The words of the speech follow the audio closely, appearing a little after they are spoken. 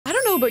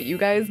about you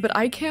guys, but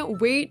I can't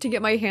wait to get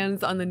my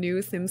hands on the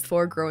new Sims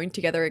 4 Growing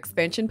Together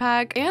expansion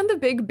pack and the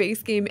big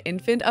base game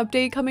infant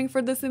update coming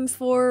for The Sims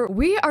 4.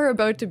 We are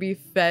about to be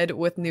fed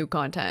with new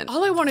content.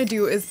 All I want to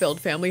do is build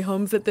family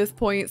homes at this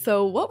point,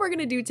 so what we're going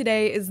to do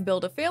today is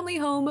build a family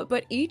home,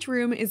 but each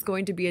room is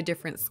going to be a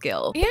different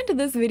skill. And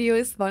this video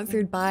is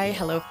sponsored by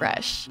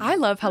HelloFresh. I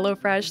love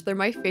HelloFresh. They're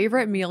my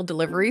favorite meal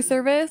delivery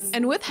service,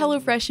 and with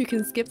HelloFresh you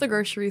can skip the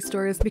grocery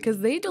stores because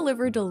they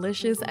deliver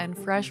delicious and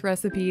fresh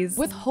recipes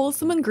with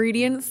wholesome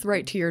ingredients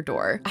right to your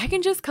door. I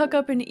can just cook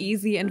up an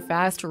easy and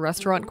fast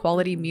restaurant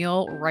quality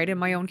meal right in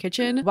my own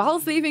kitchen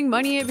while saving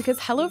money because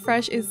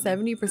HelloFresh is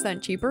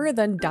 70% cheaper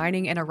than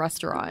dining in a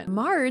restaurant.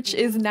 March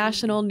is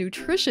National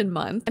Nutrition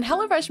Month, and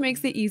HelloFresh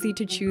makes it easy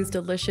to choose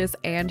delicious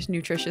and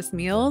nutritious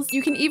meals.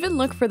 You can even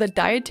look for the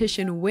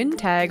dietitian win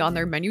tag on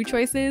their menu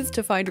choices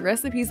to find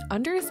recipes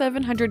under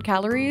 700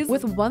 calories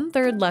with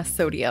 1/3 less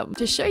sodium.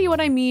 To show you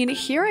what I mean,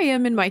 here I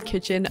am in my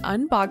kitchen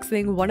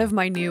unboxing one of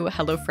my new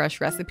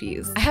HelloFresh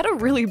recipes. I had a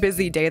really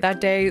busy day that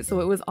day, so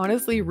it was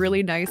honestly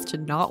really nice to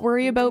not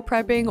worry about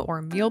prepping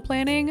or meal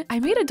planning. I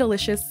made a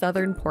delicious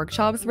southern pork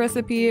chops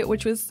recipe,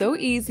 which was so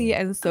easy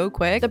and so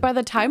quick that by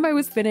the time I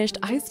was finished,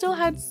 I still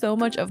had so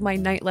much of my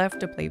night left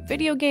to play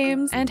video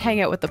games and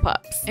hang out with the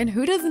pups. And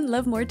who doesn't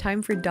love more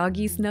time for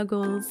doggy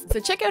snuggles? So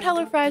check out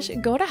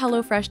HelloFresh, go to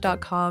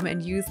HelloFresh.com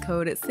and use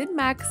code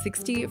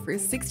SYDMAC60 for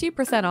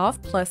 60%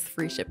 off plus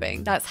free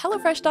shipping. That's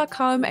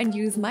HelloFresh.com and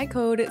use my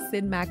code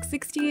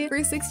SYDMAC60 for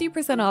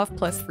 60% off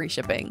plus free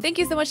shipping. Thank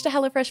you so much to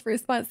HelloFresh for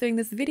sponsoring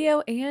this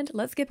video, and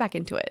let's get back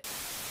into it.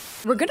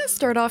 We're gonna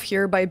start off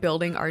here by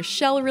building our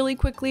shell really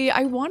quickly.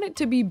 I want it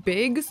to be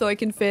big so I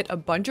can fit a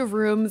bunch of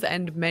rooms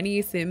and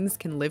many Sims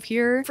can live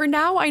here. For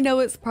now, I know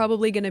it's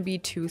probably gonna be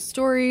 2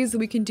 stories.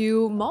 We can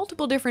do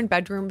multiple different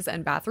bedrooms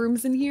and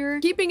bathrooms in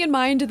here, keeping in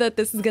mind that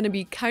this is gonna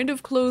be kind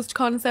of closed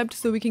concept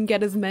so we can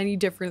get as many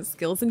different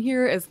skills in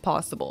here as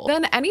possible.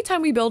 Then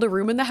anytime we build a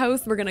room in the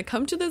house, we're gonna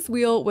come to this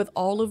wheel with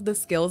all of the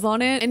skills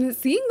on it, and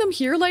seeing them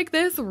here like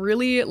this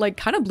really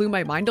kind of blew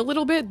my mind a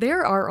little bit.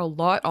 There are a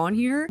lot on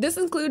here. This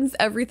includes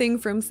everything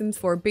from Sims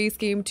 4 base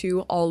game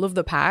to all of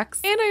the packs,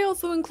 and I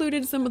also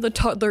included some of the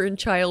toddler and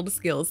child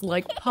skills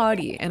like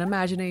potty and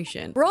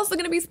imagination. We're also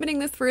going to be spinning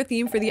this for a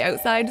theme for the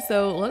outside,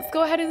 so let's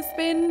go ahead and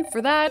spin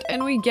for that,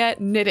 and we get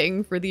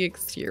knitting for the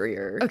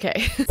exterior.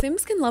 Okay,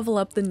 Sims can level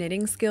up the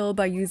knitting skill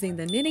by using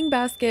the knitting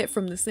basket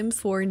from the Sims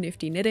 4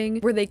 Nifty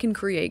Knitting, where they can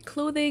create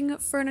clothing,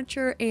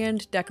 furniture,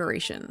 and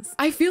decorations.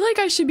 I feel like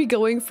I should be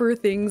going for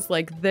things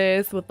like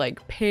this with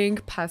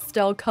pink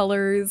pastel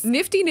colors.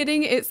 Nifty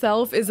Knitting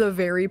itself is a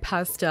very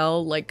pastel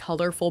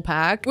colorful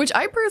pack, which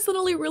I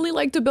personally really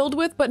like to build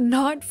with, but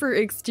not for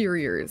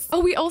exteriors. Oh,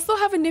 we also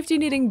have a Nifty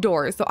Knitting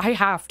door, so I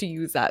have to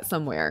use that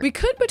somewhere. We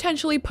could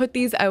potentially put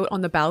these out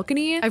on the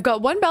balcony. I've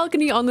got one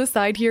balcony on the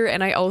side here,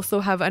 and I also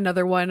have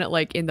another one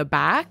in the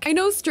back. I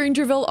know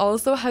Strangerville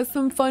also has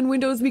some fun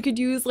windows we could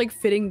use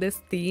fitting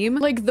this theme,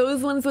 like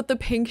those ones with the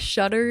pink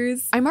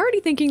shutters. I'm already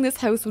thinking this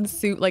house would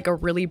suit a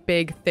really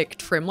big thick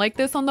trim like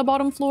this on the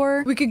bottom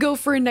floor. We could go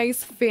for a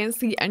nice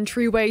fancy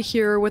entryway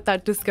here with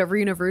that Discovery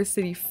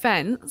University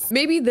fence.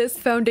 Maybe this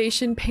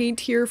foundation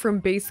paint here from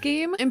base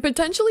game, and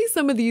potentially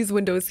some of these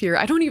windows here.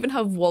 I don't even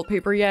have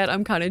wallpaper yet.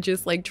 I'm kind of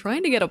just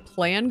trying to get a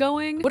plan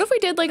going. What if we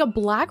did a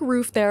black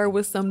roof there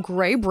with some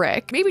gray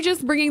brick? Maybe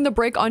just bringing the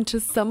brick onto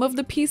some of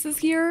the pieces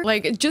here,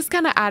 just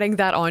kind of adding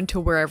that on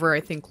to wherever I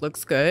think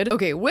looks good.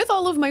 Okay, with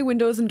all of my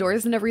windows and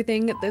doors and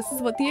everything, this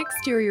is what the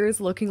exterior is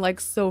looking like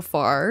so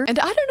far. And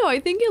I don't know, I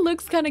think it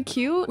looks kind of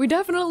cute. We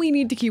definitely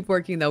need to keep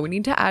working though. We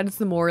need to add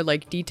some more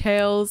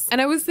details.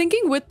 And I was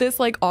thinking with this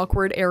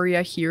awkward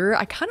area here,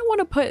 I kind of want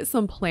to put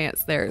some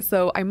plants there,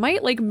 so I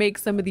might make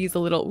some of these a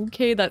little,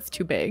 okay, that's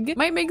too big.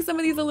 Might make some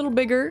of these a little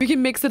bigger. We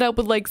can mix it up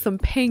with some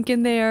pink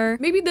in there.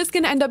 Maybe this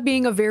can end up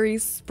being a very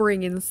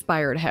spring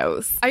inspired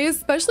house. I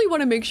especially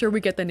want to make sure we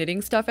get the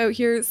knitting stuff out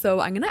here, so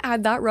I'm gonna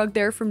add that rug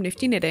there from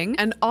Nifty Knitting,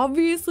 and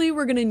obviously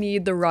we're gonna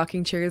need the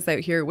rocking chairs out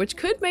here, which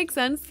could make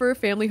sense for a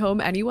family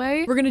home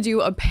anyway. We're gonna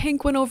do a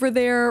pink one over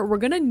there. We're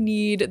gonna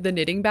need the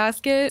knitting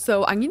basket,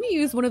 so I'm gonna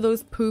use one of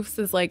those poofs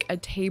as a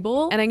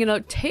table, and I'm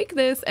gonna take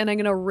this and I'm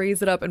gonna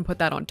raise it up and put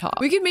that on top.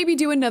 We could maybe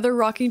do another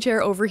rocking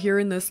chair over here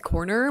in this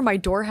corner. My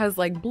door has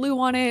blue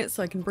on it,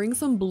 so I can bring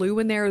some blue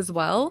in there as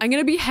well. I'm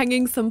gonna be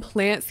hanging some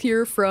plants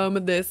here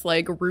from this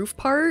roof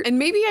part, and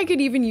maybe I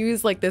could even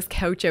use this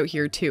couch out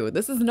here too.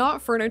 This is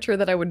not furniture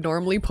that I would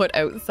normally put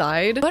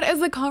outside, but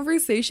as a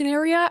conversation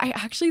area, I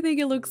actually think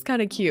it looks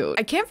kind of cute.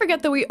 I can't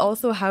forget that we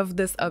also have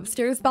this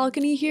upstairs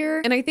balcony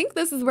here, and I think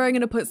this is where I'm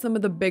gonna put some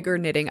of the bigger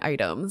knitting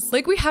items.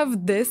 We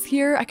have this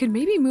here. I could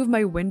maybe move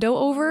my window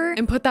over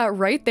and put that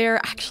right there.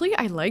 Actually,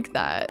 I like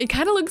that. It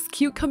kind of looks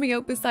cute coming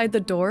out beside the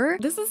door.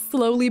 This is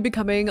slowly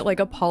becoming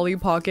a Polly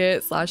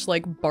Pocket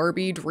 /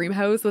 Barbie dream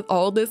house with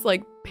all this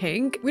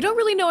pink. We don't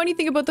really know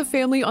anything about the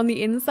family on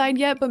the inside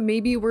yet, but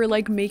maybe we're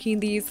like making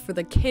these for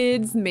the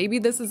kids. Maybe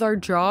this is our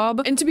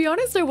job. And to be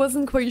honest, I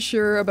wasn't quite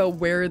sure about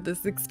where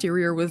this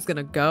exterior was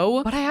gonna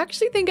go, but I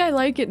actually think I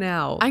like it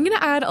now. I'm gonna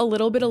add a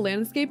little bit of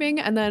landscaping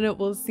and then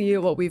we'll see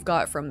what we've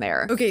got from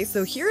there. Okay,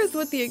 so here is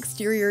what the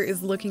exterior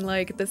is looking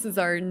like. This is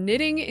our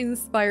knitting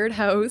inspired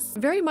house.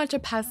 Very much a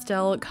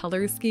pastel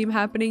color scheme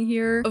happening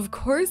here. Of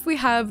course, we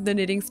have the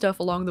knitting stuff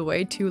along the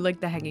way too, like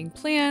the hanging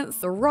plants,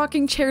 the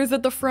rocking chairs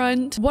at the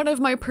front. One of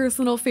my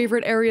personal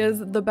favorite areas,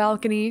 the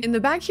balcony. In the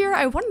back here,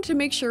 I wanted to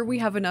make sure we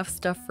have enough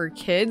stuff for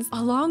kids,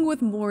 along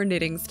with more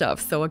knitting stuff.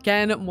 So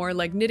again, more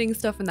like knitting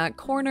stuff in that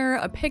corner,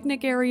 a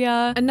picnic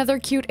area, another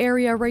cute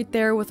area right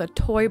there with a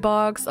toy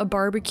box, a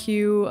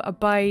barbecue, a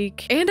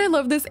bike. And I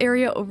love this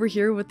area over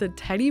here with the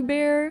teddy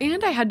bear.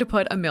 And I had to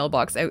put a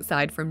mailbox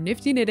outside from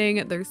Nifty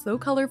Knitting. They're so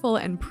colorful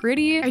and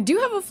pretty. I do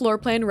have a floor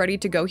plan ready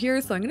to go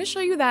here, so I'm gonna show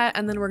you that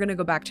and then we're gonna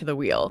go back to the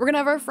wheel. We're gonna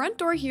have our front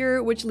door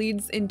here, which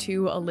leads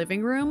into a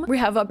living room. We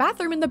have a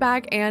bathroom in the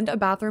back and a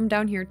bathroom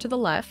down here to the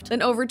left.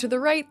 Then over to the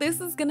right,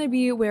 this is gonna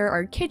be where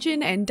our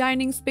kitchen and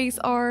dining space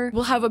are.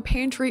 We'll have a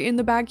pantry in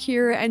the back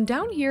here, and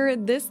down here,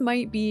 this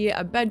might be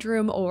a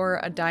bedroom or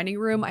a dining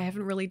room. I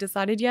haven't really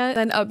decided yet.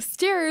 Then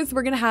upstairs,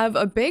 we're gonna have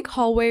a big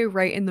hallway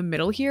right in the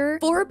middle here.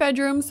 4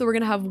 bedrooms, so we're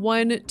gonna have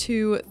 1,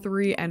 2,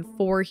 3, and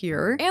 4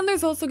 here. And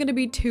there's also gonna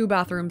be 2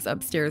 bathrooms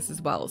upstairs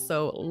as well.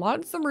 So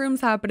lots of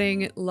rooms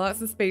happening,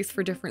 lots of space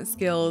for different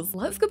skills.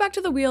 Let's go back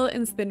to the wheel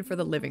and spin for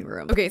the living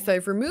room. Okay, so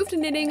I've removed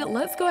knitting.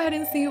 Let's go ahead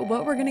and see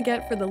what we're gonna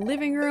get for the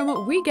living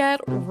room. We get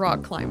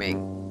rock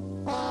climbing.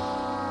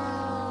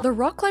 The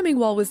rock climbing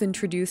wall was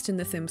introduced in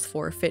The Sims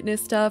 4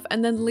 fitness stuff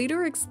and then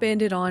later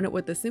expanded on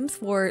with The Sims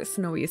 4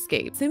 Snowy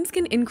Escape. Sims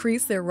can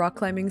increase their rock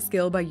climbing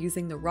skill by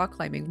using the rock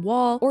climbing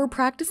wall or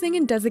practicing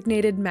in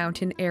designated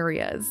mountain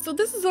areas. So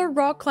this is our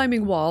rock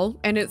climbing wall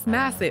and it's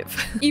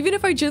massive. Even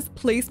if I just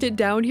placed it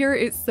down here,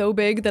 it's so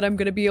big that I'm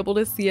gonna be able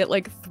to see it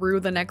like through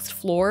the next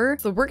floor.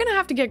 So we're gonna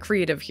have to get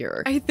creative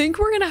here. I think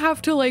we're gonna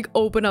have to like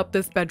open up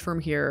this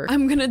bedroom here.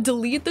 I'm gonna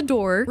delete the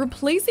door,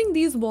 replacing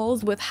these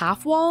walls with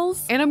half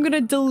walls, and I'm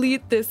gonna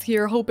delete this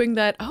here, hoping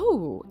that,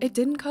 oh, it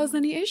didn't cause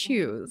any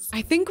issues.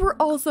 I think we're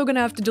also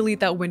gonna have to delete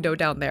that window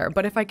down there,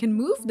 but if I can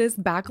move this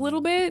back a little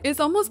bit, it's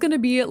almost gonna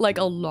be like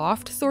a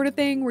loft sort of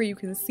thing where you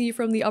can see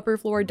from the upper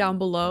floor down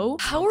below.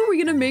 How are we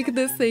gonna make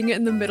this thing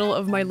in the middle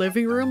of my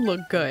living room look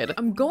good?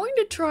 I'm going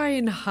to try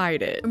and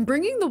hide it. I'm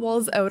bringing the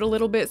walls out a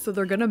little bit so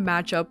they're gonna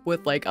match up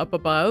with like up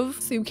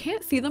above, so you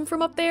can't see them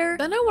from up there.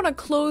 Then I wanna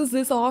close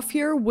this off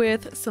here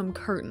with some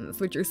curtains,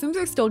 which your Sims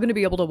are still gonna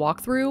be able to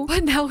walk through,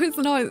 but now it's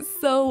not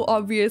so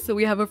obvious, so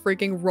we have a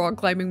freaking rock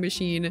climbing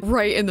machine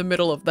right in the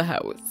middle of the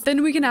house.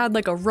 Then we can add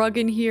like a rug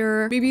in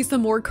here, maybe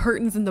some more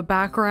curtains in the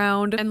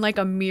background, and like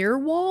a mirror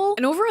wall.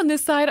 And over on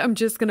this side, I'm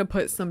just gonna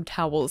put some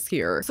towels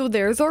here. So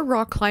there's our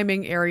rock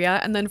climbing area.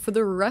 And then for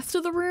the rest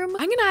of the room,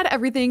 I'm gonna add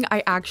everything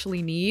I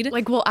actually need.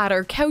 Like we'll add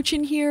our couch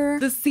in here,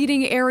 the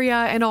seating area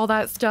and all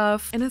that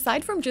stuff. And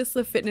aside from just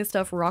the fitness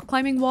stuff rock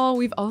climbing wall,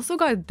 we've also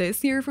got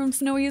this here from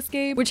Snowy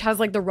Escape, which has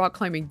like the rock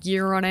climbing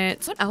gear on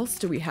it. So what else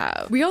do we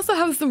have? We also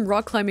have some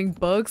rock climbing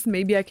books.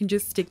 Maybe I can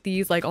just stick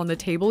these like on the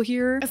table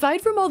here.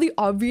 Aside from all the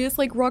obvious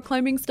like rock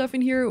climbing stuff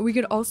in here, we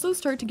could also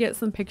start to get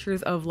some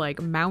pictures of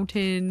like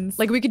mountains.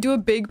 Like we could do a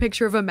big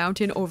picture of a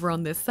mountain over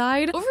on this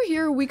side. Over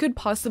here, we could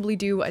possibly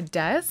do a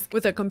desk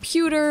with a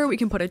computer. We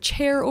can put a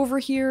chair over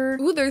here.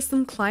 Ooh, there's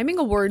some climbing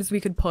awards we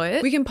could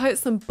put. We can put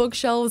some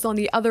bookshelves on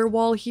the other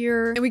wall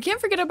here. And we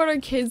can't forget about our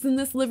kids in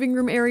this living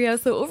room area.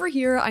 So over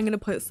here, I'm gonna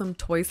put some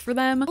toys for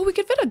them. Oh, we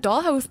could fit a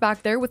dollhouse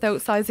back there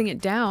without sizing it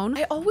down.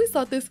 I always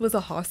thought this was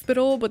a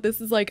hospital, but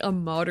this is like a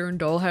modern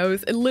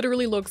dollhouse. It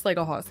literally looks like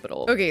a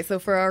hospital. Okay, so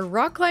for our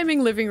rock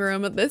climbing living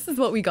room, this is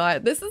what we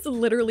got. This is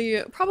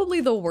literally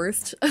probably the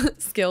worst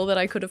skill that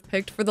I could have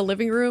picked for the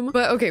living room.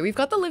 But okay, we've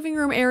got the living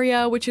room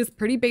area, which is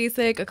pretty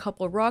basic. A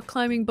couple of rock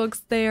climbing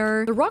books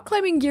there. The rock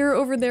climbing gear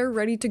over there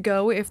ready to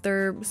go if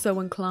they're so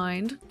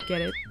inclined.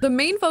 Get it? The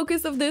main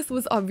focus of this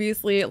was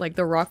obviously like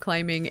the rock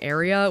climbing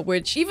area,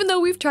 which even though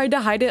we've tried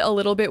to hide it a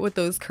little bit with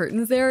those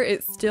curtains there,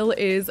 it still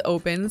is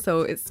open.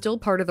 So it's still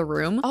part of the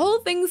room. All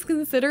things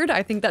considered,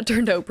 I think that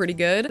turned out pretty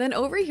good. Then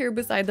over here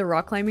beside the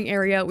rock climbing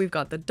area, we've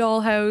got the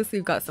dollhouse,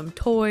 we've got some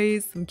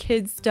toys, some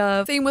kids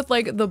stuff. Same with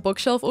like the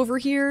bookshelf over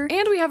here.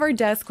 And we have our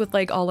desk with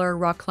like all our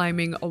rock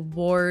climbing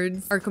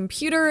awards, our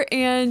computer,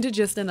 and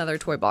just another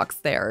toy box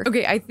there.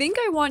 Okay, I think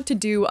I want to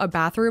do a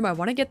bathroom. I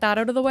want to get that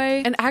out of the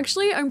way. And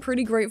actually, I'm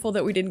pretty grateful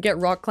that we didn't get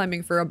rock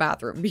climbing for a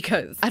bathroom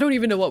because I don't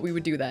even know what we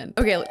would do then.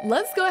 Okay,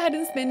 let's go ahead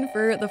and spin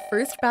for the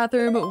first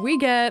bathroom. We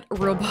get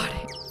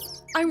robotics.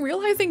 I'm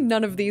realizing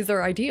none of these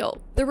are ideal.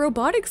 The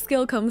robotics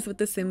skill comes with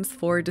the Sims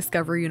 4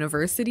 Discovery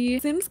University.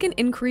 Sims can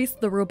increase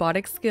the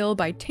robotics skill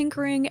by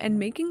tinkering and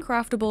making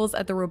craftables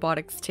at the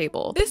robotics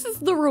table. This is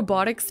the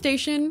robotics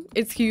station.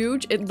 It's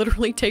huge. It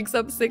literally takes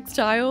up 6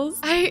 tiles.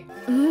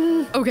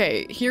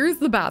 Okay, here's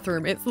the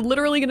bathroom. It's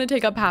literally gonna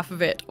take up half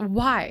of it.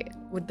 Why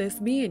would this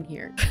be in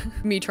here?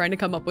 Me trying to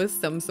come up with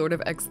some sort of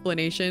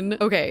explanation.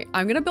 Okay,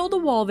 I'm gonna build a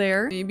wall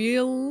there. Maybe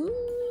a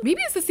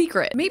Maybe it's a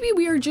secret. Maybe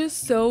we are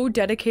just so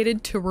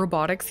dedicated to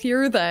robotics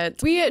here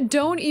that we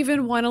don't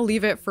even want to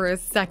leave it for a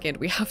second.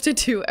 We have to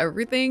do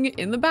everything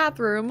in the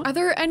bathroom. Are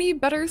there any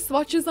better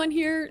swatches on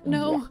here?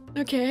 No?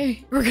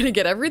 Okay. We're gonna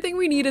get everything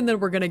we need and then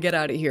we're gonna get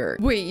out of here.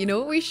 Wait, you know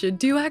what we should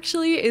do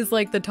actually is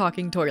like the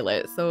talking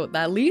toilet. So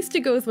at least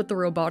it goes with the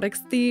robotics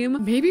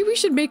theme. Maybe we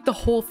should make the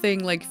whole thing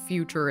like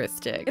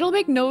futuristic. It'll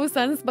make no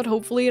sense, but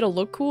hopefully it'll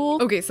look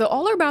cool. Okay, so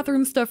all our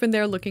bathroom stuff in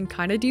there looking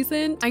kind of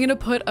decent. I'm gonna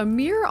put a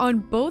mirror on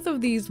both of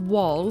these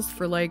walls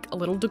for like a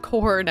little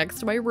decor next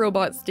to my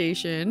robot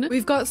station.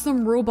 We've got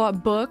some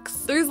robot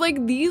books. There's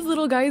like these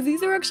little guys.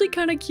 These are actually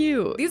kind of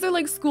cute. These are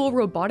like school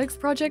robotics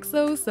projects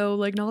though, so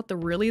like not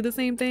really the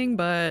same thing,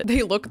 but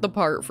they look the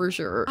part for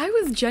sure. I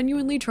was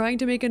genuinely trying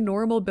to make a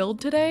normal build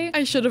today.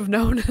 I should have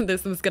known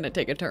this was gonna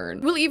take a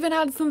turn. We'll even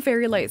add some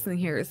fairy lights in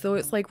here, so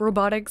it's like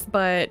robotics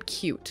but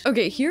cute.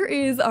 Okay, here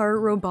is our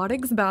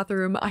robotics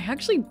bathroom. I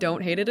actually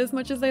don't hate it as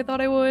much as I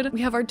thought I would.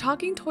 We have our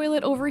talking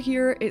toilet over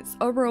here. It's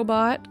a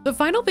robot. The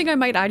final thing I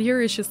might add here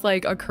is just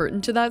like a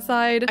curtain to that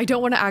side. I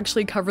don't want to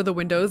actually cover the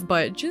windows,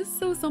 but just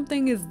so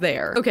something is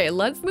there. Okay,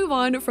 let's move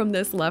on from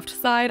this left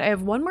side. I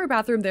have one more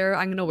bathroom there.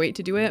 I'm gonna wait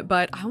to do it,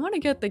 but I want to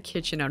get the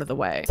kitchen out of the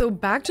way. So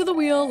back to the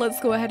wheel. Let's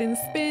go ahead and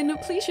spin.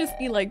 Please just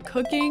be like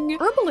cooking.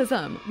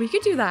 Herbalism. We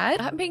could do that.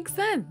 That makes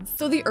sense.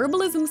 So the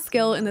herbalism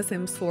skill in The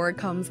Sims 4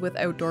 comes with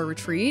Outdoor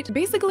Retreat.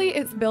 Basically,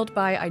 it's built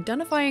by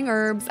identifying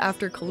herbs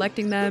after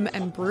collecting them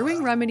and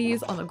brewing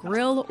remedies on the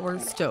grill or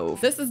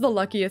stove. This is the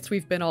luckiest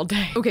we've been all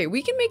day. Okay,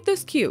 we can make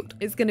this cute.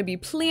 It's gonna be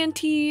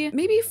planty,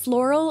 maybe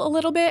floral a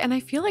little bit, and I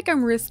feel like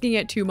I'm risking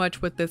it too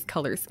much with this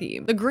color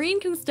scheme. The green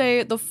can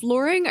stay. The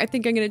flooring, I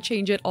think I'm gonna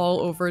change it all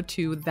over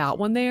to that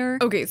one there.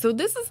 Okay, so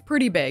this is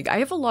pretty big. I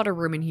have a lot of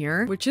room in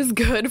here, which is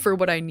good for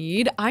what I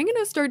need. I'm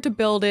gonna start to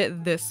build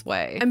it this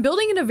way. I'm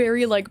building in a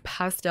very like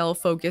pastel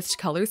focused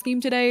color scheme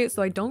today,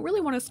 so I don't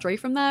really want to stray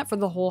from that for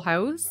the whole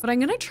house, but I'm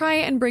gonna try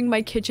and bring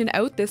my kitchen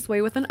out this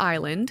way with an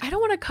island. I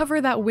don't want to cover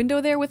that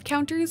window there with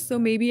counters, so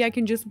maybe I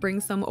can just bring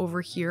some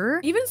over here.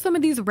 Even some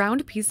of these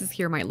round pieces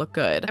here might look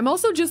good. I'm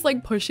also just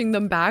like pushing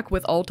them back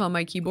with Alt on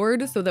my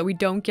keyboard so that we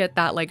don't get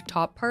that like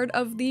top part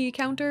of the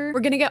counter.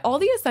 We're gonna get all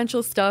the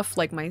essential stuff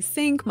like my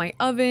sink, my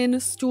oven,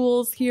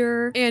 stools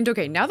here. And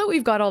okay, now that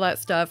we've got all that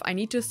stuff, I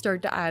need to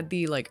start to add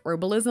the like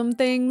herbalism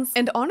things.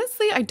 And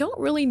honestly, I don't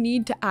really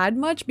need to add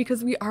much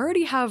because we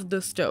already have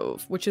the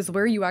stove, which is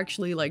where you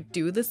actually like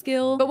do the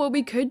skill. But what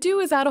we could do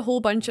is add a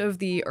whole bunch of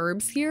the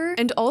herbs here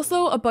and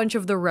also a bunch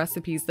of the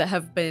recipes that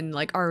have been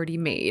like already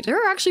made.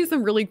 There are actually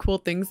some really cool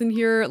things in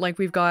here. Like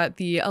we've got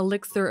the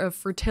elixir of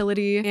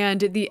fertility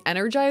and the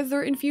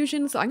energizer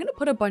infusion. So I'm gonna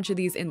put a bunch of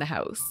these in the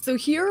house. So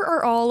here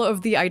are all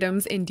of the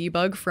items in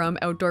debug from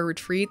Outdoor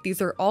Retreat.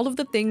 These are all of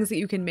the things that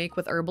you can make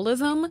with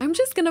herbalism. I'm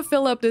just gonna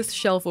fill up this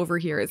shelf over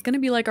here. It's gonna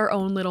be like our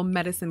own little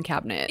medicine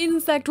cabinet.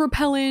 Insect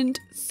repellent,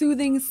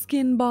 soothing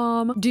skin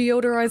balm,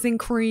 deodorizing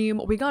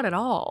cream. We got it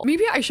all.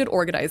 Maybe I should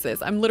organize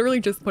this. I'm literally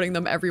just putting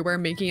them everywhere,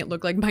 making it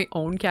look like my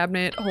own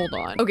cabinet. Hold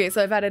on. Okay,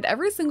 so I've added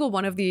every single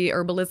one of the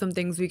herbalism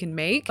things we can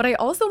make, but I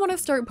also want to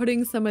start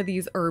putting some of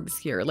these herbs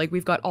here. Like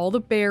we've got all the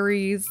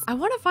berries. I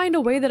want to find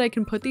a way that I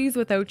can put these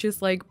without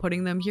just like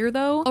putting them here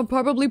though. I'll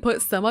probably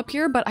put some up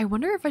here, but I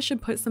wonder if I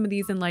should put some of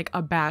these in like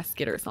a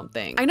basket or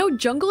something. I know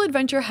Jungle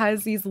Adventure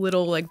has these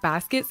little like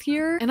baskets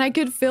here, and I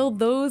could fill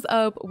those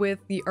up with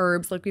the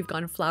herbs like we've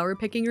gone flower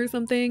picking or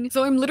something.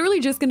 So I'm literally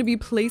just going to be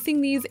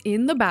placing these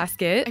in the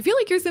basket. I feel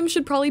like your Sim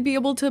should probably be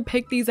able to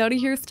pick these out of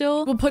here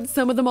still. We'll put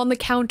some of them on the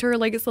counter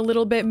like it's a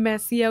little bit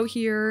messy out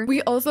here.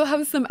 We also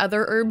have some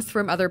other herbs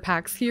from other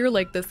packs here,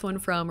 like this one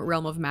from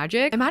Realm of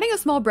Magic. I'm adding a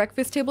small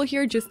breakfast table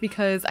here just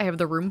because I have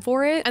the room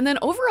for it. And then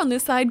over on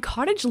this side,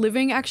 Cottage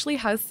Living actually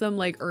has some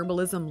like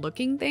herbalism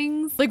looking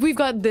things. Like we've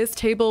got this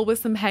table with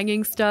some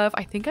hanging stuff.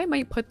 I think I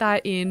might put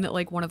that in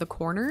like one of the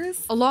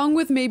corners, along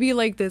with maybe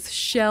like this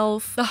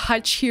shelf. The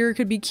hutch here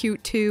could be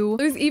cute too.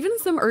 There's even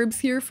some herbs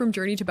here from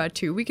Journey to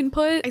Batu we can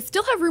put. I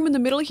still have room in the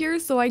middle here,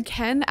 so I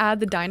can add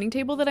the dining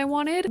table that I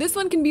wanted. This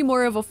one can be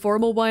more of a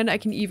formal one. I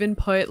can even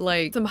put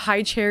like some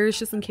high chairs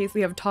just in case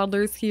we have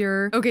toddlers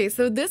here. Okay,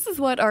 so this is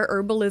what our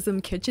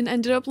Herbalism Kitchen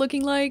ended up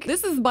looking like.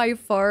 This is by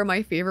far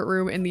my favorite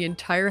room in the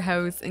entire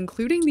house,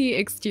 including the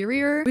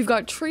exterior. We've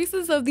got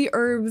traces of the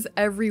herbs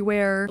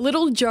everywhere,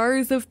 little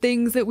jars of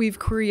things that we've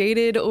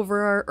created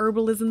over our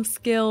herbalism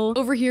skill.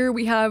 Over here,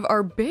 we have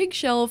our big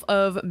shelf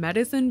of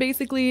medicine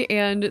basically,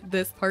 and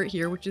this part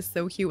here, which is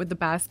so cute with the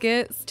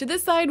baskets. To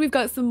this side, we've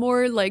got some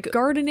more like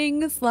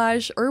gardening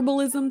slash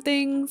herbalism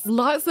things,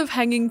 lots of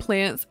hanging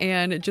plants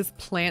and just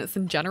plants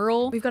in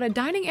general. We've got a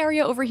dining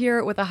area over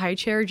here with a high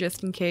chair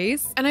just in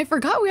case. And I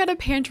forgot we had a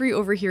pantry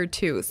over here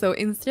too. So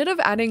instead of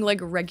adding like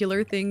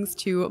regular things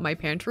to my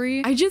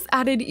pantry, I just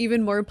added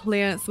even more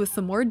plants with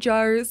some more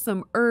jars,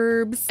 some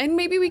herbs, and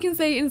maybe we can can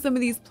say in some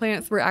of these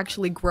plants we're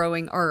actually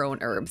growing our own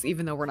herbs,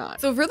 even though we're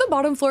not. So for the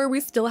bottom floor, we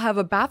still have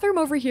a bathroom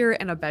over here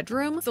and a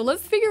bedroom. So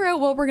let's figure out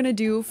what we're gonna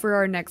do for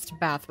our next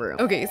bathroom.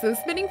 Okay, so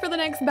spinning for the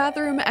next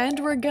bathroom, and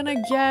we're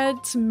gonna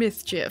get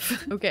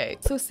Mischief. Okay,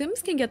 so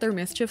Sims can get their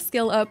Mischief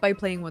skill up by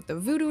playing with the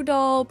voodoo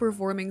doll,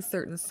 performing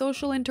certain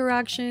social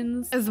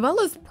interactions, as well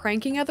as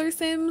pranking other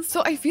Sims.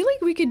 So I feel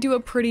like we could do a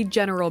pretty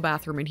general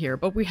bathroom in here,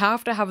 but we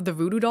have to have the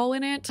voodoo doll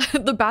in it.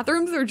 The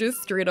bathrooms are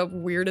just straight up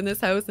weird in this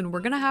house, and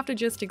we're gonna have to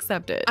just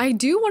accept it. I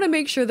do want to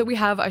make sure that we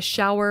have a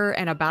shower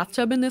and a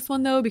bathtub in this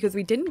one though, because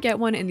we didn't get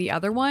one in the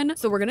other one.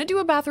 So we're gonna do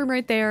a bathroom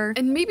right there,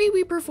 and maybe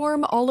we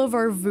perform all of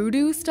our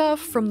voodoo stuff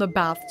from the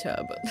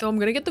bathtub. So I'm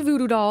gonna get the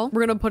voodoo doll.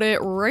 We're gonna put it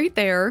right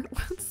there.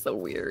 It's so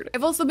weird.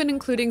 I've also been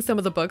including some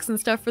of the books and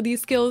stuff for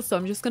these skills, so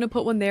I'm just gonna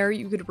put one there.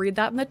 You could read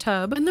that in the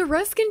tub, and the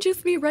rest can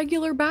just be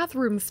regular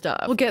bathroom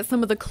stuff. We'll get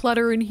some of the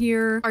clutter in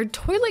here. Our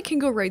toilet can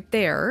go right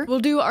there. We'll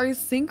do our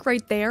sink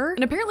right there.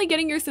 And apparently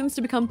getting your Sims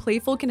to become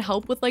playful can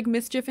help with like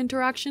Mischief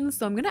interactions,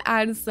 so I'm gonna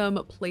add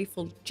some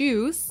playful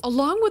juice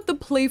along with the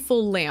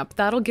playful lamp.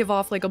 That'll give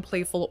off like a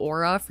playful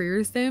aura for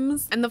your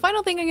Sims. And the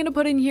final thing I'm gonna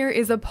put in here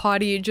is a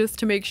potty, just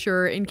to make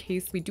sure in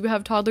case we do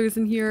have toddlers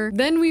in here,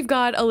 then we've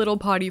got a little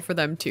potty for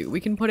them too. We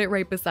can put it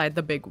right beside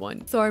the big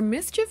one. So our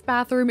Mischief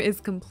bathroom is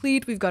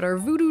complete. We've got our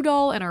voodoo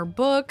doll and our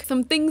book,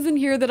 some things in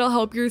here that'll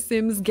help your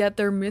Sims get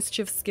their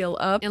Mischief skill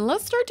up. And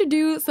let's start to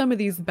do some of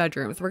these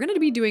bedrooms. We're gonna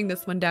be doing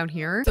this one down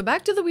here. So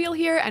back to the wheel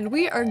here, and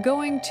we are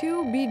going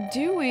to be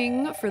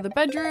doing for the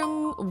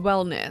bedroom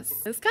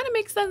wellness. This kind of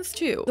makes sense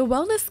too. The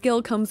wellness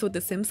skill comes with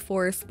the Sims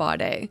 4 spa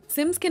day.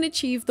 Sims can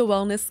achieve the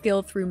wellness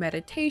skill through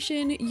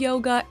meditation,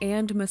 yoga,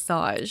 and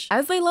massage.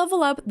 As they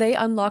level up, they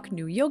unlock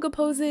new yoga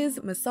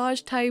poses,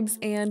 massage types,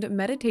 and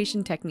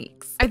meditation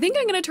techniques. I think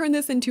I'm gonna turn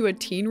this into a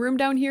teen room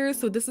down here,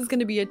 so this is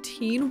gonna be a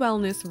teen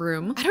wellness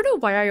room. I don't know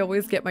why I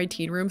always get my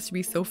teen rooms to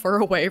be so far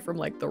away from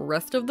like the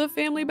rest of the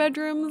family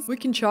bedrooms. We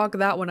can chalk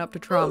that one up to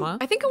trauma.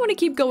 I think I want to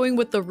keep going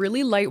with the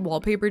really light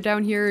wallpaper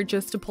down here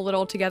just to pull it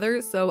all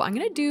together, so I'm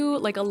gonna do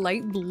like a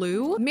light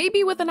blue,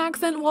 maybe with an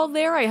accent wall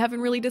there. I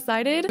haven't really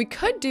decided. We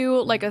could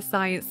do like a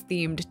science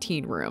themed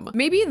teen room.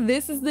 Maybe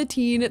this is the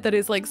teen that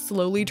is like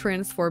slowly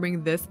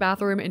transforming this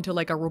bathroom into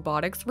like a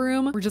robotics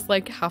room. We're just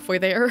like halfway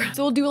there.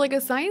 So we'll do like a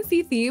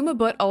sciencey theme,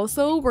 but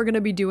also we're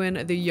gonna be doing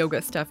the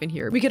yoga stuff in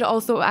here. We could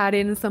also add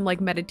in some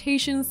like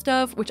meditation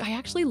stuff, which I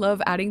actually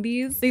love adding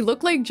these. They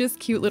look like just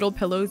cute little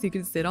pillows you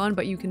can sit on,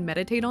 but you can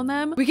meditate on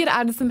them. We could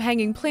add some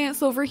hanging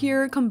plants over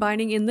here,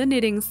 combining in the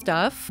knitting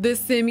stuff. This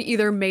Sim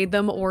either made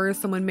them or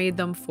someone made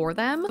them for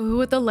them. Ooh,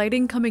 with the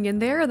lighting coming in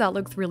there, that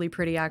looks really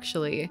pretty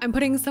actually. I'm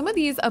putting some of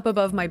these up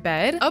above my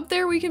bed. Up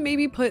there we can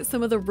maybe put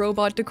some of the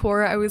robot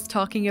decor I was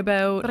talking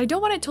about, but I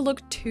don't want it to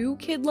look too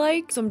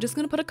kid-like, so I'm just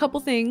gonna put a couple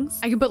things.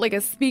 I can put like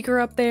a speaker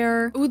up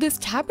there. Ooh, this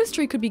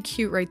tapestry could be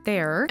cute right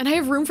there. And I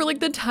have room for like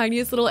the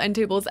tiniest little end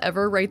tables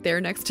ever right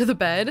there next to the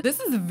bed. This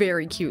is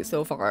very cute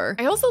so far.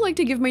 I also like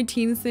to give my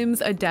teen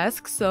Sims a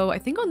desk, so I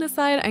think on this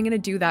side I'm gonna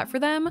do that for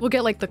them. We'll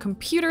get like the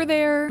computer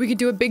there. We could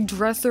do a big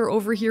dresser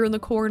over here in the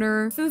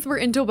corner. Since we're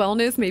into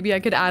wellness, maybe I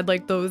could add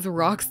like those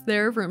rocks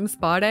there from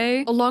spa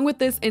day, along with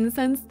this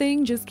incense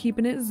thing, just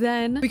keeping it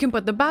zen. We can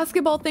put the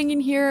basketball thing in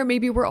here.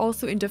 Maybe we're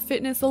also into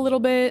fitness a little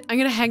bit. I'm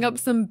gonna hang up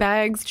some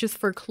bags just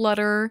for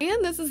clutter.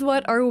 And this is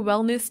what our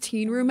wellness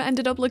teen room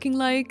ended up looking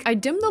like. I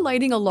dimmed the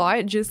lighting a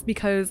lot just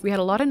because we had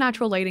a lot of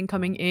natural lighting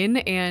coming in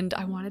and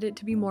I wanted it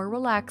to be more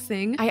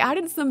relaxing. I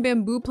added some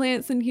bamboo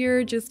plants in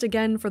here just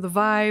again for the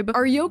vibe.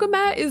 Our yoga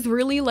mat is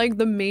really like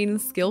the main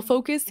skill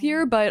focus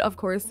here, but of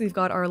course we've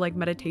got our like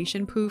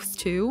meditation poofs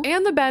too.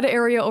 And the bed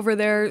area over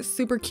there,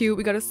 super cute.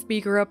 We got a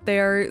speaker up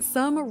there,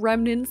 some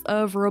remnants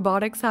of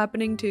robotics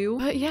happening too.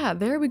 But yeah,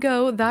 there we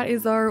go. That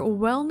is our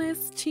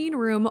wellness teen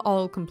room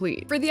all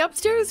complete. For the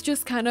upstairs,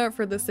 just kind of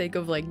for the sake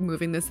of like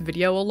moving this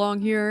video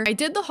along here, I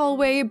did the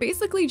hallway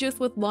basically just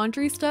with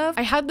laundry stuff.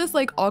 I had this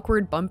like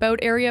awkward bump out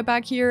area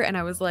back here and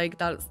I was like,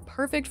 that's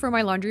perfect for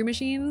my laundry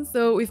machines.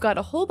 So we've got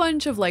a whole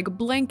bunch of like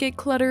blanket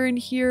clutter in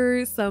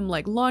here, some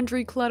like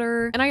laundry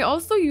clutter. And I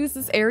also used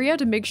this area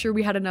to make sure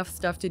we had enough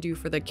stuff to do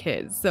for the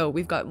kids. So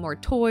we've got more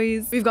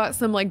toys. We've got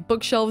some like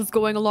bookshelves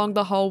going along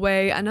the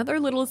hallway, another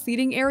little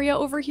seating area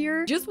over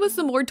here, just with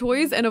some more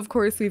toys. And of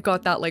course we've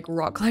got that like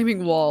rock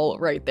climbing wall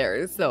right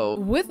there. So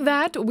with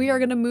that, we are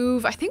gonna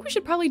move. I think we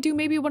should probably do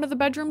maybe one of the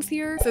bedrooms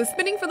here. So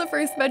spinning for the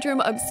first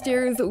bedroom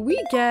upstairs,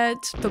 we get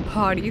the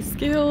potty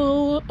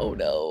skill. Oh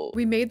no.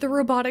 We made the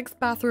robotics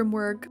bathroom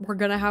work. We're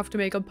gonna have to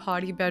make a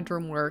potty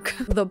bedroom work.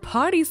 The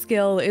potty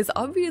skill is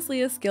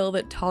obviously a skill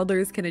that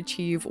toddlers can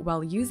achieve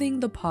while using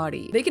the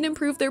potty. They can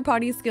improve their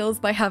potty skills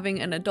by having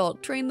an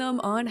adult train them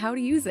on how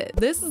to use it.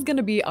 This is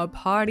gonna be a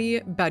potty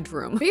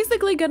bedroom.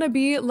 Basically gonna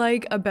be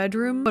like a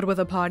bedroom, but with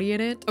a potty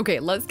in it. Okay,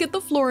 let's get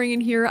the flooring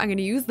in here. I'm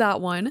gonna use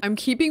that one. I'm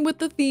keeping with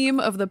the theme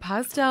of the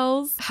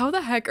pastels. How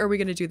the heck are we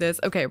gonna do this?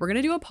 Okay, we're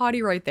gonna do a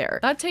potty right there.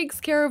 That takes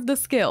care of the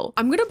skill.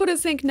 I'm gonna put a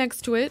sink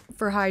next to it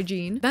for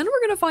hygiene. Then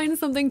we're gonna find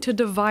something to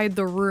divide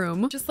the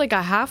room. Just like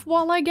a half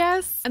wall, I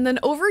guess. And then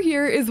over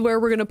here is where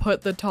we're gonna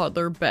put the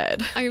toddler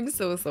bed. I am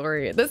so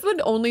sorry. This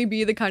would only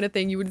be the kind kind of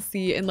thing you would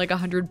see in like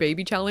 100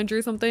 baby challenge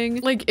or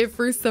something. Like if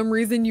for some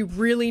reason you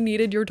really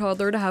needed your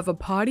toddler to have a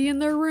potty in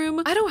their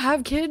room. I don't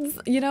have kids,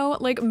 you know,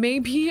 like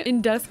maybe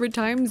in desperate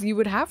times you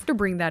would have to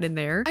bring that in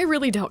there. I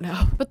really don't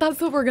know, but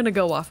that's what we're gonna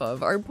go off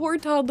of. Our poor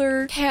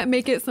toddler can't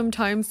make it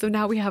sometimes, so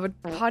now we have a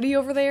potty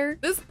over there.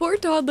 This poor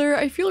toddler,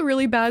 I feel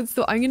really bad,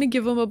 so I'm gonna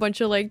give him a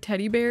bunch of like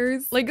teddy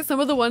bears, like some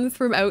of the ones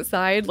from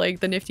outside, like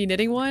the nifty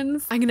knitting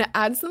ones. I'm gonna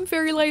add some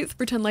fairy lights,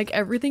 pretend like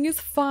everything is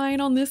fine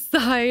on this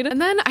side,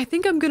 and then I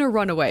think I'm gonna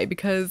run away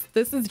because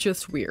this is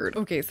just weird.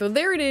 Okay, so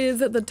there it is,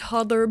 the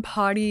toddler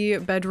potty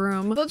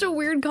bedroom. Such a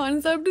weird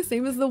concept,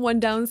 same as the one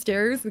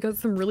downstairs. We got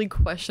some really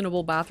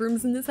questionable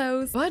bathrooms in this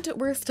house, but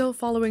we're still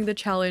following the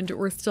challenge.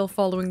 We're still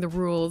following the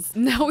rules.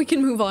 Now we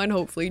can move on,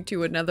 hopefully,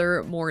 to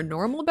another more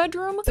normal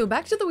bedroom. So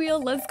back to the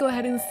wheel, let's go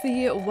ahead and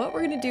see what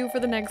we're gonna do for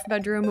the next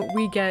bedroom.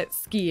 We get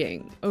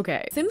skiing.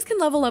 Okay, Sims can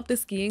level up the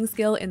skiing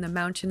skill in the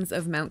mountains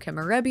of Mount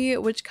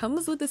Kemarebi, which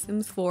comes with the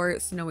Sims 4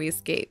 Snowy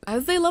Escape.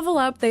 As they level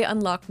up, they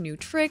unlock new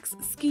tricks,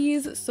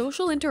 skis,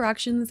 social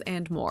interactions,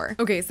 and more.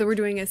 Okay, so we're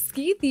doing a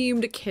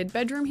ski-themed kid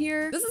bedroom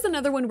here. This is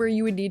another one where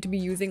you would need to be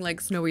using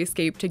like Snowy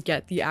Escape to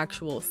get the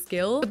actual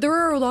skill, but there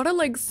are a lot of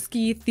like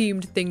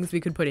ski-themed things we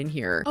could put in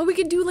here. Oh, we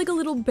could do like a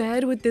little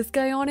bed with this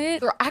guy on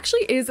it. There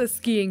actually is a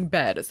skiing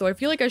bed, so I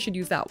feel like I should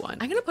use that one.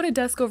 I'm gonna put a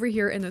desk over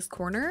here in this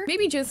corner,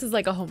 maybe just as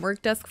like a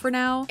homework desk for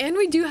now. And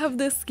we do have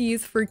the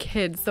skis for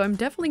kids, so I'm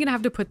definitely gonna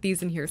have to put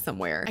these in here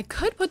somewhere. I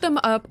could put them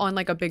up on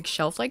like a big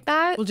shelf like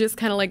that. We'll just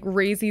kind of like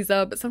raise these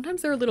up, but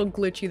sometimes they're a little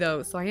glitchy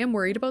though, so I am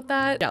worried about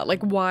that. Yeah,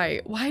 like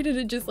why did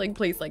it just like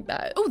place like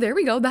that? Oh, there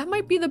we go. That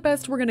might be the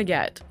best we're gonna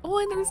get. Oh,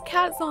 and there's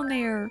cats on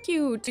there.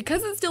 Cute.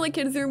 Because it's still a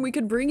kid's room, we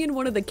could bring in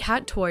one of the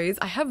cat toys.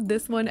 I have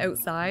this one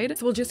outside,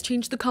 so we'll just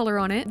change the color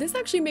on it. This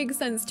actually makes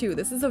sense too.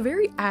 This is a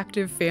very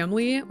active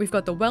family. We've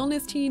got the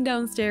wellness teen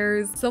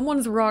downstairs,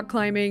 someone's rock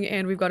climbing,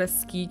 and we've got a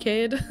ski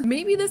kid.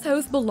 Maybe this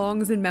house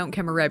belongs in Mount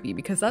Kemarebi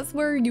because that's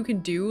where you can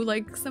do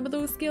like some of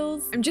those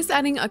skills. I'm just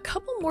adding a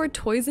couple more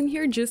toys in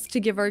here just to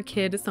give our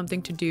kid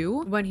something to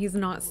do when he's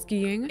not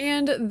skiing.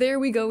 And there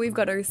we go. We've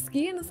got our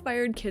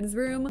ski-inspired kids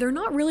room. They're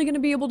not really going to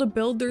be able to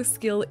build their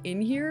skill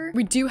in here.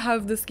 We do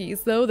have the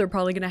skis though. They're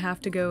probably going to have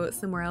to go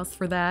somewhere else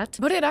for that.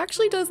 But it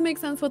actually does make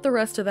sense with the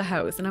rest of the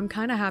house, and I'm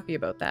kind of happy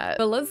about that.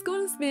 But let's go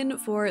and spin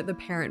for the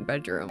parent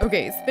bedroom.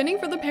 Okay, spinning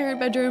for the parent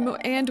bedroom,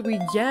 and we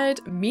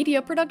get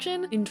media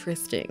production.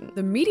 Interesting.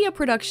 The media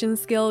production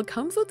skill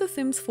comes with the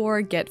Sims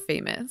 4 Get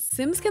Famous.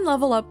 Sims can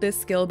level up this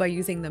skill by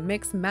using the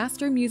Mix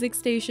Master Music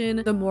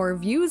Station, the More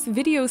Views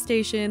Video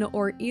Station,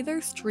 or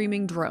either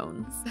streaming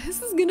drones.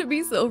 This is gonna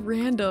be so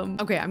random.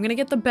 Okay, I'm gonna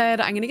get the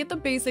bed. I'm gonna get the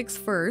basics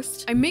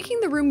first. I'm making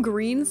the room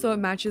green so it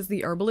matches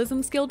the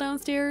herbalism skill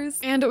downstairs.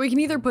 And we can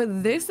either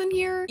put this in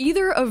here,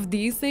 either of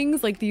these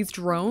things, like these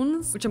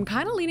drones, which I'm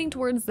kind of leaning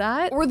towards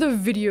that, or the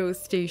video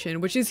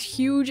station, which is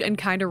huge and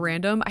kind of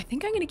random. I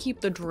think I'm gonna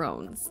keep the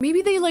drones.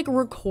 Maybe they like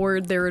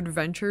record their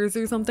adventures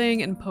or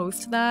something and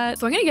post that.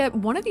 So I'm gonna get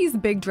one of these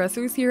big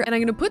dressers here, and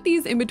I'm gonna put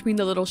these in between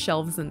the little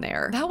shelves in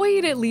there. That way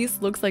it at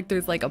least looks like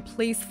there's like a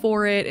place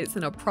for it. It's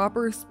in a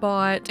proper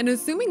spot. And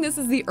assuming this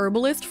is the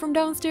herbalist from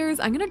downstairs,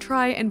 I'm gonna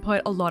try and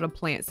put a lot of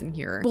plants in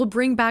here. We'll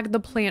bring back the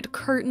plant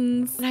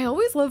curtains. And I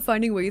always love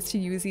finding ways to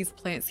use these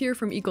plants here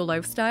from Eco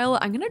Lifestyle.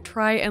 I'm gonna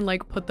try and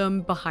like put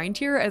them behind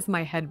here as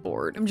my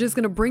headboard. I'm just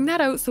gonna bring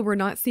that out so we're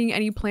not seeing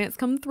any plants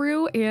come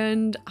through,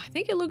 and I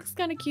think it looks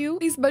kind of cute.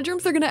 These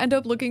bedrooms are gonna end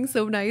up looking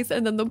so nice,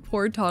 and then the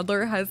poor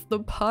toddler has the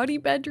potty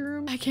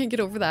bedroom. I can't get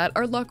over that.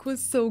 Our luck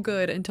was so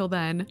good until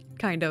then,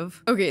 kind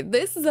of. Okay,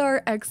 this is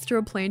our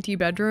extra planty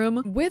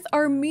bedroom with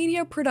our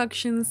media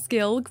production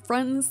skill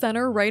front and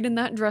center right in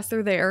that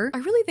dresser there. I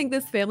really think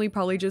this family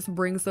probably just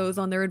brings those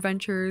on their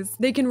adventures.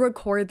 They can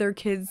record their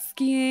kids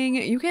skiing.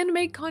 You can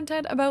make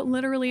content about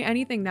literally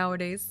anything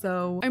nowadays,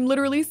 so I'm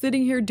literally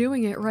sitting here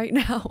doing it right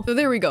now. So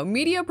there we go.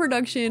 Media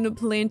production,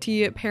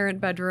 planty, parent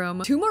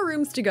bedroom. 2 more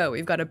rooms to go.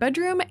 We've got a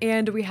bedroom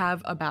and we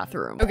have a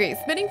bathroom. Okay,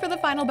 spinning for the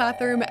final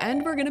bathroom,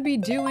 and we're gonna be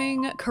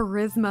doing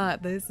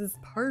charisma. This is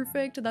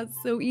perfect.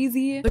 That's so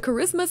easy. The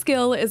charisma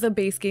skill is a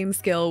base game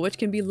skill which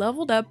can be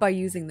leveled up by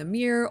using the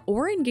mirror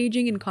or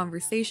engaging in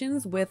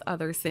conversations with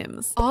other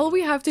Sims. All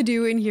we have to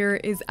do in here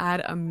is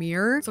add a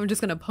mirror. So I'm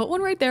just gonna put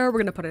one right there. We're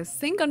gonna put a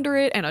sink under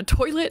it and a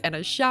toilet and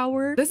a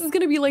shower. This is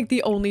gonna be like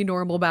the only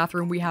normal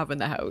bathroom we have in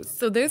the house.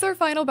 So there's our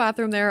final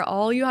bathroom there.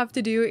 All you have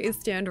to do is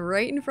stand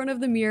right in front of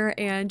the mirror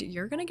and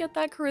you're gonna get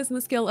that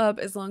charisma skill up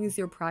as long as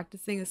you're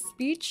practicing a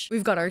speech.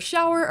 We've got our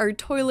shower, our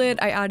toilet.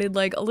 I added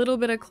like a little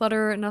bit of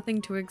clutter,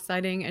 nothing too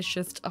exciting. It's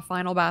just a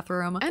final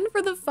bathroom. And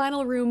for the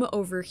final room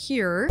over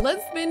here,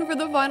 let's spin for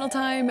the final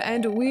time,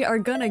 and we are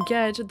gonna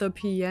get the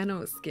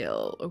piano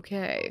skill.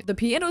 Okay. The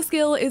piano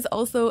skill is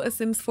also a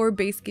Sims 4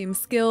 base game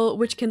skill,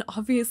 which can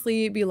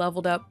obviously be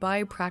leveled up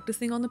by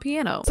practicing on the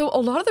piano. So a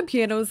lot of the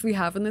pianos we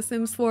have in the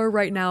Sims 4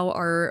 right now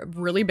are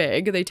really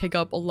big. They take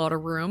up a lot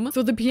of room.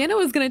 So the piano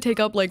is gonna take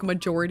up like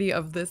majority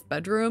of this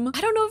bedroom.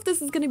 I don't know if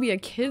this is gonna be a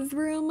kid's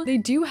room. They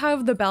do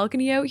have the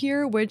balcony out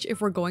here, which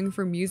if we're going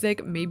for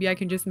music, maybe I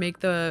can just make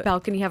the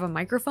balcony have a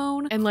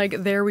microphone, and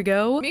like there we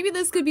go. Maybe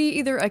this could be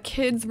either a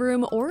kid's children's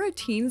room or a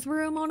teen's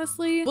room,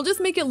 honestly. We'll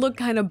just make it look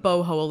kind of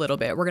boho a little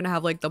bit. We're gonna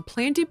have like the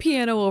planty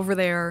piano over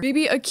there,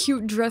 maybe a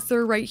cute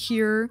dresser right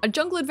here, a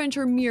jungle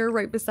adventure mirror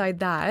right beside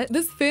that.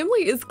 This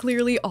family is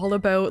clearly all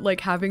about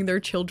like having their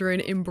children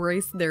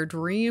embrace their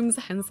dreams,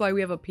 hence why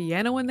we have a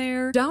piano in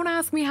there. Don't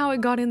ask me how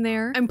it got in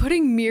there. I'm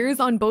putting mirrors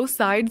on both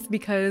sides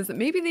because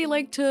maybe they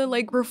like to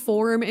like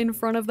perform in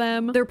front of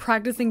them. They're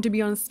practicing to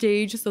be on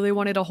stage, so they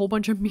wanted a whole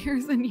bunch of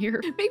mirrors in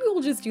here. Maybe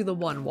we'll just do the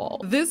one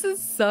wall. This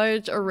is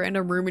such a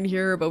random room in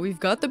here, but we've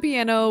got the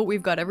piano,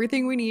 we've got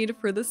everything we need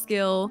for the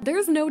skill.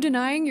 There's no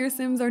denying your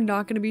Sims are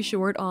not going to be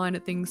short on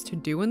things to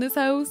do in this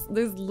house.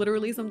 There's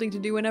literally something to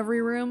do in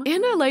every room.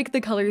 And I like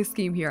the color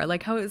scheme here. I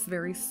like how it's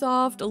very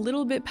soft, a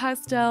little bit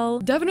pastel.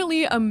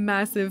 Definitely a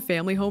massive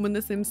family home in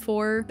The Sims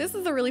 4. This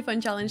is a really fun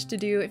challenge to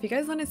do. If you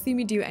guys want to see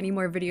me do any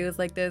more videos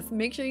like this,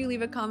 make sure you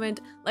leave a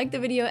comment, like the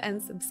video,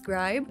 and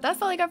subscribe.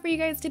 That's all I got for you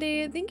guys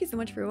today. Thank you so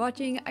much for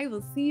watching. I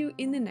will see you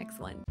in the next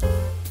one.